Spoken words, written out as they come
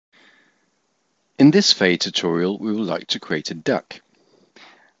In this fade tutorial, we would like to create a duck.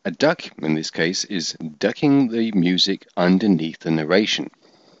 A duck, in this case, is ducking the music underneath the narration.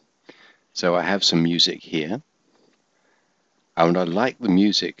 So I have some music here, and I'd like the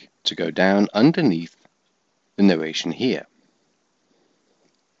music to go down underneath the narration here.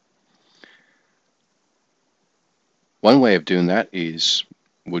 One way of doing that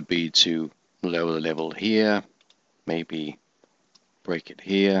would be to lower the level here, maybe break it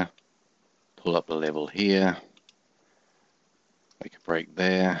here, pull up the level here, make a break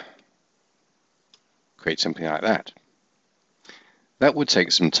there, create something like that. That would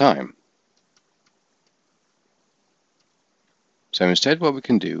take some time. So instead what we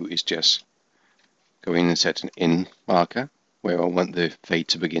can do is just go in and set an in marker where I want the fade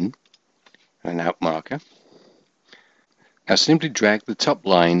to begin, and an out marker. Now simply drag the top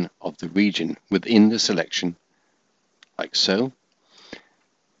line of the region within the selection, like so.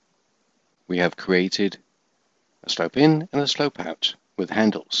 We have created a slope in and a slope out with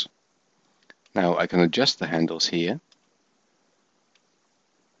handles. Now I can adjust the handles here,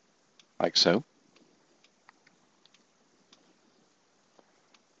 like so.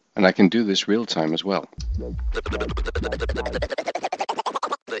 And I can do this real time as well.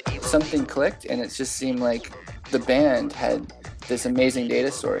 Something clicked, and it just seemed like the band had this amazing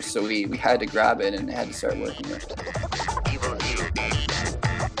data source, so we had to grab it and had to start working with it.